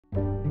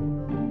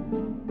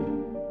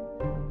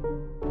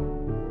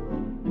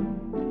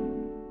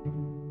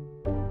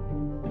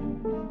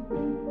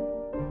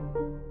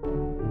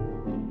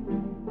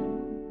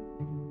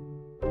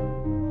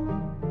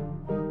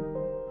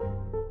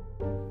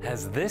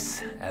Has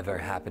this ever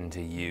happened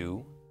to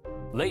you?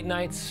 Late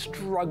nights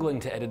struggling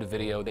to edit a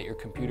video that your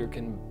computer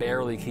can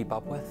barely keep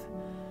up with?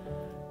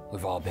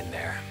 We've all been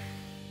there.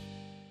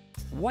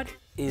 What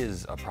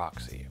is a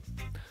proxy?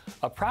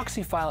 A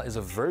proxy file is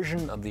a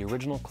version of the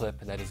original clip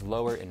that is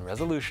lower in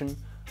resolution,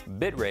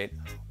 bitrate,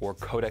 or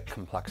codec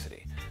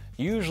complexity.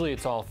 Usually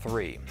it's all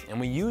three,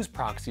 and we use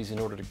proxies in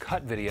order to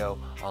cut video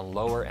on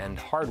lower end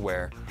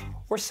hardware,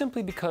 or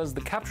simply because the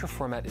capture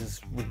format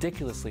is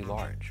ridiculously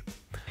large.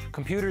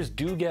 Computers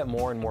do get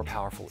more and more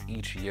powerful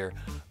each year,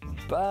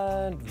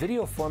 but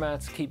video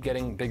formats keep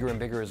getting bigger and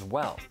bigger as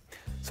well.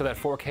 So that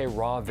 4K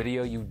raw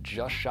video you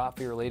just shot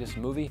for your latest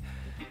movie,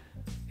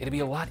 it'd be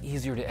a lot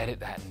easier to edit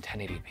that in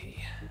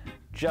 1080p.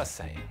 Just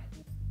saying.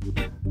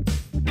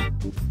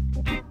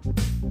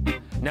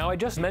 Now, I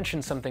just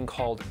mentioned something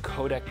called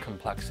codec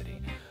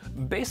complexity.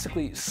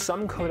 Basically,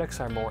 some codecs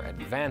are more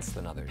advanced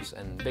than others,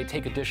 and they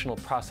take additional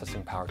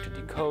processing power to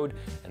decode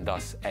and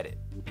thus edit.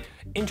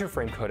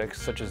 Interframe codecs,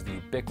 such as the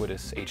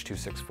ubiquitous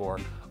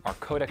H.264, are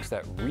codecs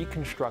that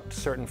reconstruct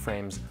certain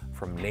frames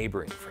from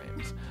neighboring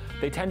frames.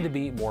 They tend to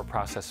be more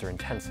processor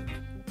intensive.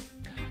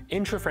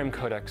 Intraframe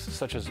codecs,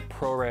 such as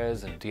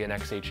ProRes and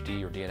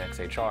DNxHD or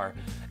DNxHR,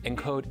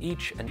 encode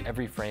each and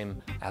every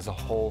frame as a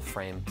whole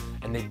frame,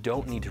 and they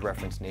don't need to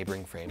reference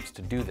neighboring frames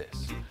to do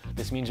this.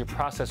 This means your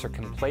processor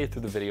can play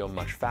through the video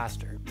much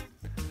faster.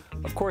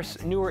 Of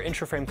course, newer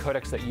intraframe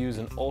codecs that use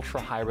an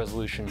ultra-high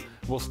resolution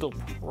will still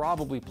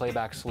probably play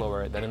back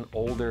slower than an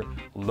older,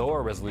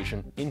 lower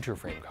resolution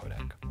interframe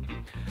codec.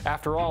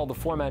 After all, the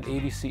format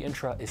AVC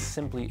Intra is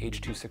simply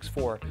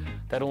H.264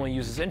 that only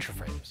uses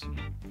intraframes.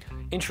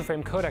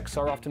 Intraframe codecs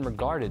are often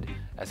regarded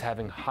as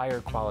having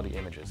higher quality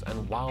images,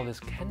 and while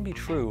this can be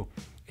true,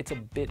 it's a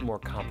bit more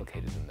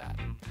complicated than that.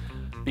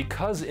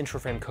 Because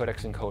intraframe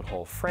codecs encode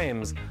whole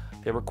frames,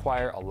 they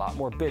require a lot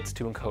more bits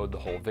to encode the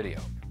whole video.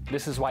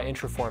 This is why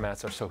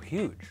intraformats are so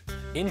huge.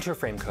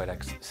 Interframe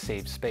codecs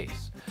save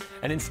space,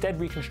 and instead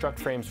reconstruct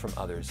frames from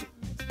others.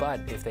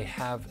 But if they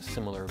have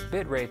similar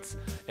bit rates,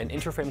 an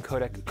interframe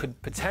codec could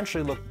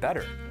potentially look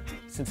better,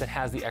 since it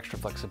has the extra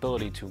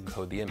flexibility to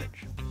encode the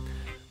image.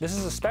 This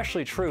is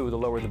especially true the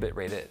lower the bit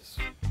rate is.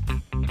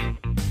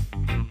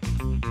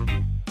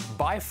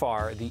 By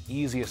far, the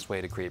easiest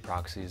way to create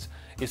proxies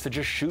is to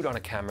just shoot on a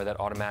camera that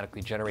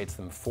automatically generates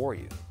them for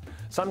you.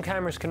 Some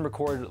cameras can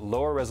record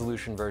lower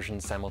resolution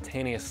versions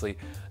simultaneously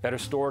that are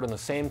stored on the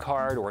same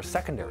card or a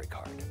secondary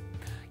card.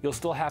 You'll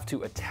still have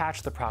to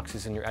attach the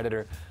proxies in your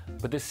editor,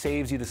 but this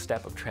saves you the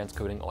step of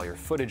transcoding all your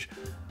footage,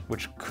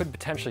 which could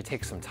potentially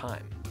take some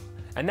time.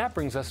 And that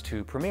brings us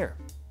to Premiere.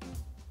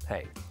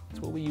 Hey, it's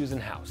what we use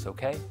in-house,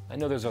 okay? I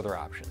know there's other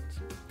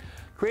options.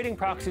 Creating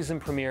proxies in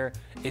Premiere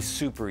is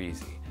super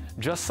easy.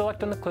 Just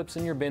select on the clips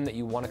in your bin that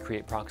you want to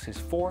create proxies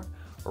for,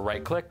 or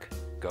right-click,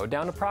 go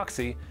down to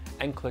Proxy,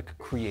 and click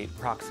Create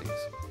Proxies.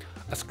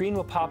 A screen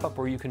will pop up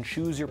where you can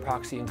choose your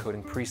proxy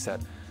encoding preset,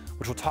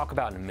 which we'll talk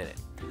about in a minute,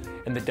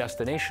 and the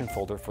destination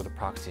folder for the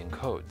proxy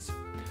encodes.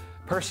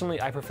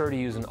 Personally, I prefer to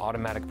use an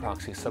automatic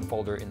proxy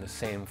subfolder in the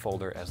same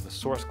folder as the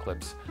source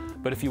clips,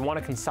 but if you want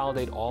to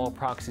consolidate all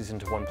proxies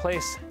into one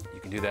place, you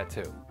can do that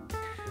too.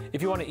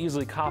 If you want to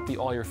easily copy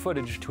all your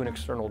footage to an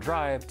external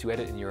drive to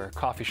edit in your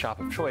coffee shop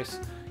of choice,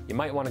 you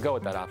might want to go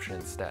with that option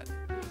instead.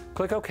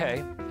 Click OK,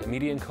 and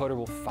Media Encoder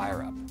will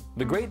fire up.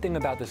 The great thing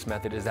about this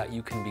method is that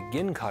you can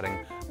begin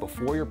cutting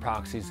before your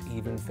proxies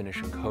even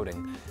finish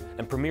encoding,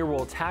 and Premiere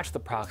will attach the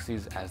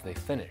proxies as they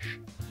finish.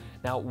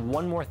 Now,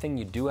 one more thing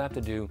you do have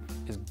to do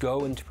is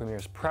go into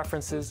Premiere's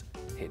Preferences,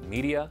 hit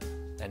Media,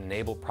 and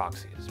enable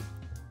Proxies.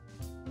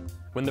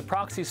 When the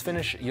proxies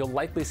finish, you'll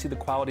likely see the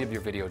quality of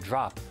your video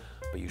drop,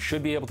 but you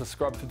should be able to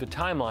scrub through the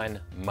timeline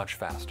much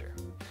faster.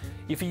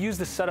 If you use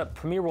this setup,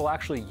 Premiere will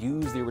actually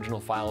use the original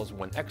files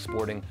when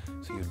exporting,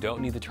 so you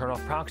don't need to turn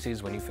off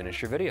proxies when you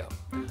finish your video.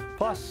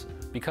 Plus,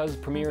 because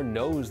Premiere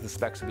knows the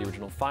specs of the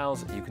original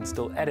files, you can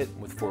still edit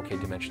with 4K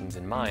dimensions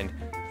in mind,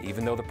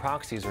 even though the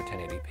proxies are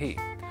 1080p.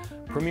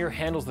 Premiere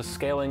handles the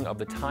scaling of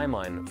the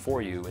timeline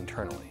for you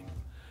internally.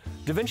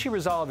 Davinci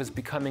Resolve is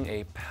becoming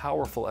a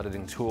powerful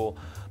editing tool,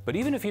 but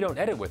even if you don't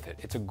edit with it,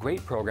 it's a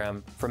great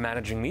program for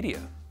managing media.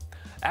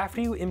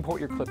 After you import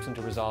your clips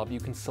into Resolve, you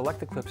can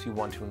select the clips you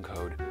want to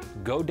encode,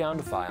 go down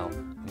to File,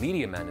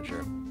 Media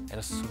Manager, and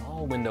a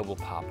small window will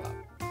pop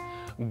up.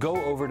 Go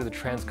over to the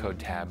Transcode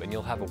tab and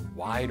you'll have a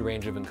wide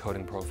range of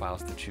encoding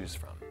profiles to choose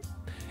from.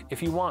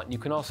 If you want, you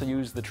can also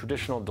use the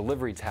traditional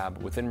Delivery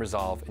tab within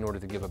Resolve in order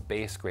to give a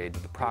base grade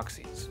to the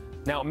proxies.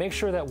 Now, make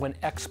sure that when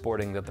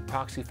exporting that the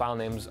proxy file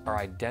names are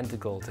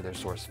identical to their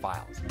source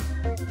files.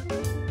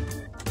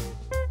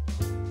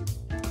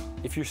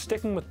 If you're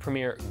sticking with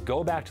Premiere,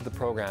 go back to the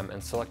program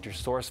and select your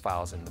source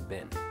files in the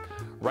bin.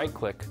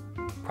 Right-click,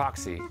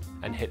 Proxy,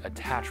 and hit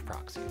Attach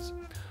Proxies.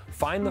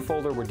 Find the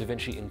folder where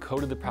Davinci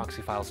encoded the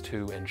proxy files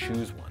to and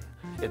choose one.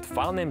 If the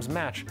file names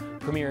match,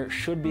 Premiere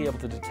should be able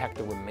to detect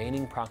the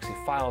remaining proxy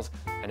files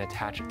and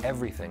attach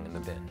everything in the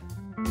bin.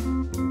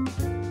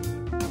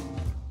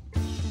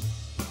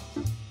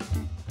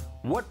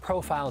 What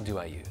profile do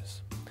I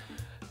use?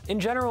 In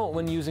general,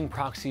 when using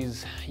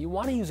proxies, you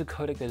want to use a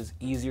codec that is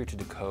easier to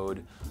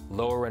decode,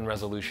 lower in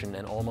resolution,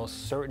 and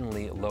almost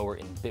certainly lower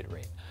in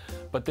bitrate.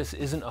 But this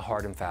isn't a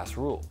hard and fast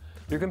rule.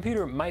 Your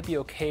computer might be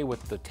okay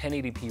with the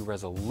 1080p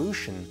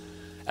resolution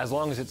as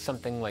long as it's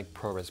something like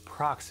ProRes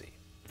Proxy.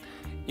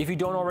 If you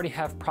don't already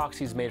have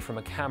proxies made from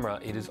a camera,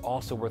 it is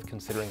also worth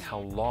considering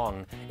how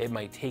long it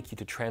might take you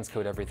to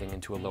transcode everything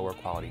into a lower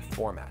quality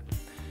format.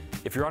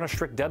 If you're on a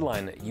strict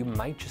deadline, you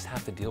might just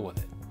have to deal with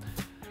it.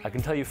 I can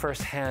tell you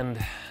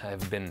firsthand,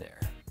 I've been there.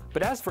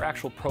 But as for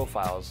actual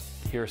profiles,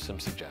 here are some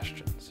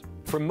suggestions.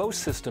 For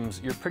most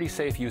systems, you're pretty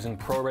safe using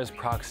ProRes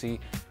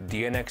Proxy,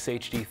 DNx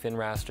HD Thin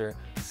Raster,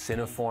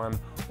 Cineform,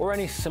 or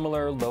any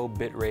similar low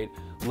bitrate,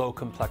 low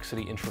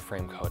complexity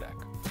intraframe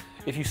codec.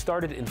 If you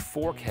started in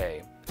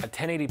 4K, a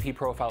 1080p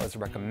profile is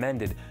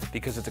recommended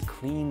because it's a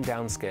clean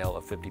downscale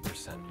of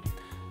 50%.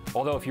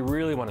 Although if you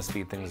really want to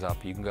speed things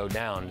up, you can go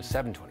down to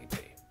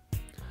 720p.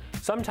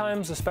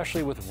 Sometimes,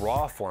 especially with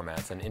RAW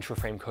formats and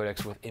intraframe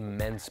codecs with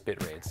immense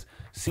bit rates,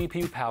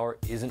 CPU power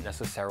isn't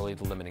necessarily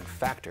the limiting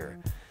factor,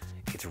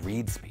 it's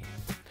read speed.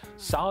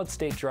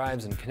 Solid-state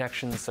drives and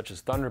connections such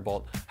as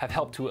Thunderbolt have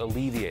helped to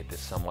alleviate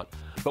this somewhat,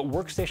 but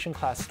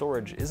workstation-class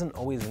storage isn't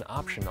always an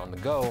option on the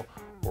go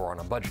or on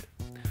a budget.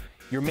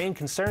 Your main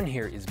concern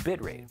here is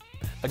bitrate.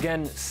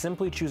 Again,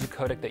 simply choose a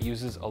codec that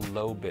uses a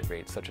low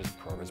bitrate, such as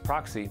ProRes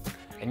Proxy,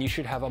 and you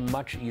should have a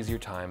much easier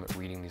time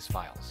reading these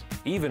files,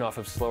 even off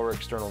of slower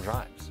external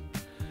drives.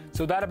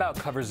 So that about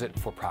covers it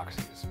for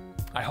proxies.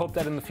 I hope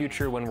that in the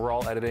future, when we're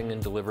all editing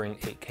and delivering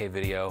 8K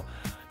video,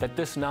 that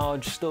this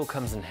knowledge still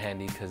comes in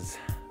handy, because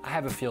I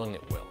have a feeling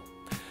it will.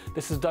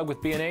 This is Doug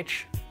with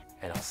B&H,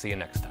 and I'll see you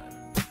next time.